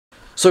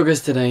So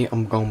guys, today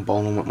I'm going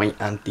bowling with my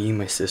auntie,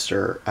 my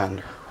sister and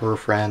her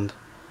friend,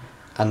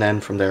 and then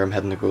from there I'm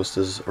heading to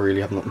Gusta's. I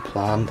really have nothing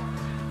planned.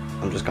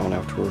 I'm just going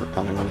out to her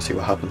and I'm going to see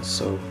what happens,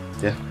 so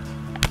yeah.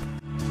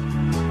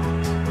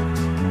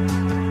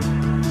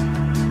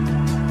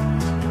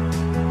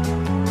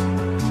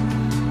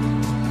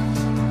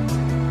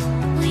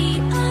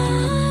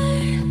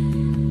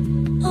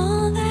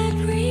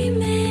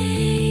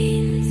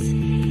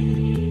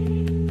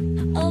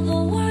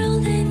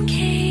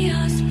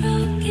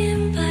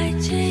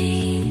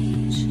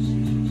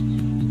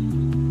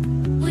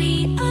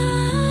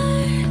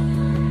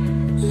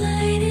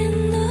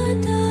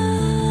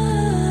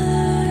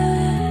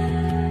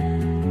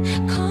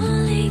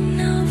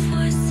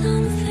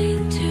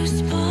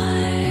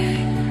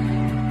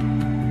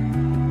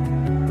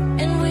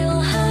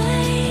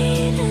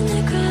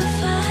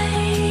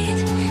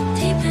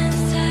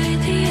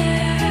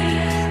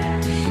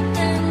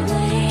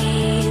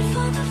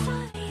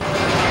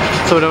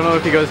 So I don't know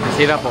if you guys can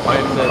see that, but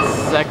I'm the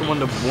second one,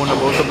 the one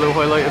above the blue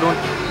highlighted one.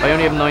 I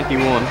only have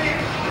 91,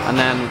 and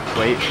then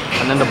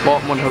the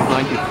bottom one has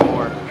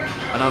 94,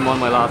 and I'm on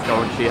my last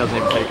go and she hasn't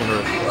even taken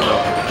hers.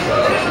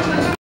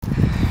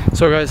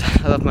 So guys,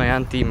 I left my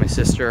auntie, my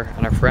sister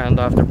and her friend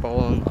after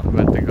bowling. I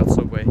went to got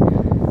Subway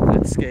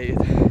and skated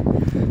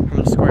from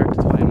the square to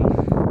time.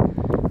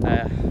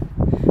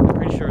 I'm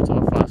pretty sure it's a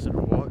lot faster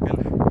than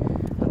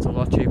walking. It's a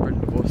lot cheaper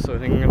than the bus, so I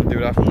think I'm going to do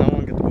that from now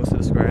on, get the bus to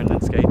the square and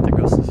then skate to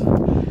Gusta's.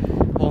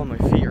 All my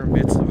feet are a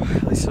bit, so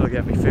they still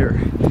get me fitter.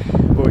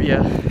 But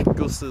yeah,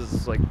 Gusta's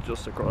is like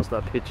just across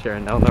that pitch there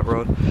and down that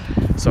road.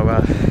 So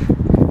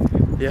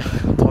yeah,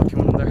 I'll talk to you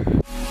when I'm there.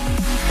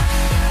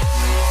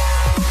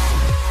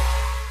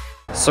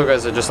 So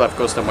guys, I just left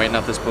Gusta. I'm waiting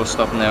at this bus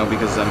stop now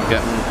because I'm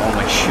getting all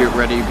my shit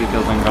ready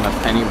because I'm gonna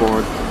penny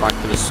board back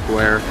to the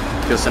square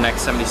because the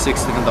next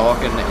 76 to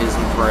Gannon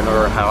isn't for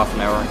another half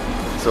an hour.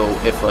 So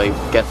if I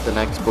get the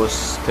next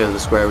bus to the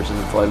square, which is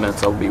in 5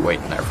 minutes, I'll be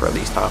waiting there for at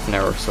least half an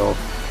hour. So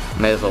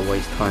may as well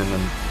waste time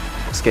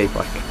and skate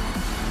back.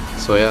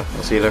 So yeah,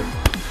 I'll see you there.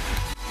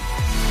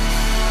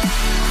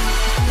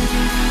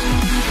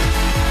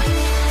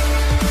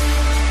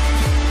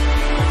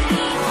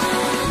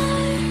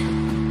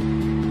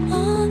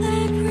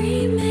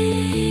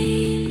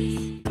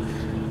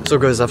 So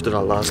guys, after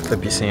that last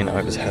clip you seen,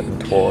 I was heading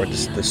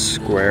towards the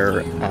square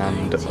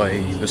and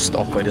I was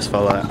stopped by this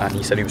fella and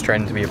he said he was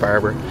training to be a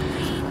barber,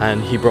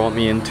 and he brought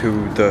me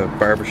into the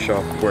barber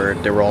shop where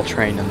they were all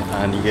training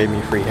and he gave me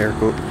a free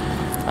haircut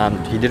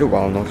and he did it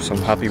well enough, so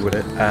I'm happy with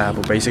it.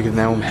 But basically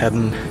now I'm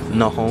heading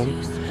not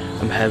home,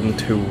 I'm heading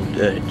to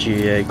the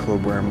GAA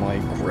club where my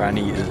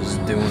granny is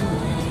doing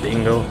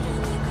bingo,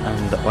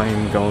 and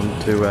I'm going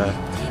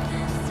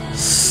to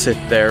sit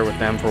there with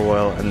them for a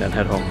while and then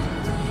head home.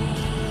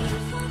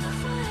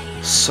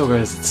 So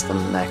guys, it's the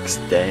next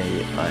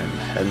day. I'm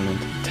heading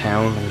into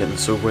town, I'm getting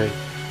Subway,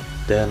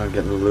 then I'm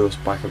getting Lewis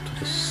back up to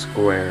the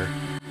square.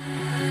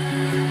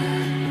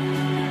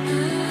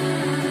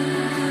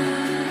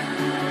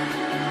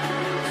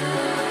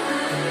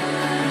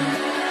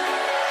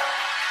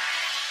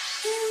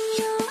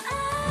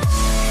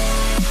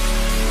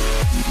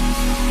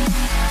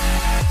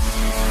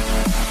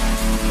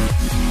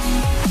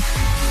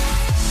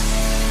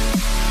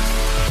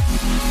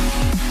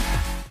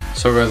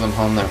 So guys, I'm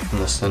home now from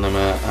the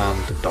cinema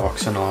and the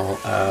docs and all.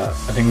 I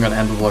think I'm going to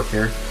end the vlog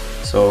here.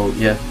 So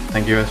yeah,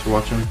 thank you guys for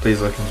watching.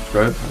 Please like and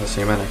subscribe, and I'll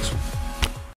see you in my next one.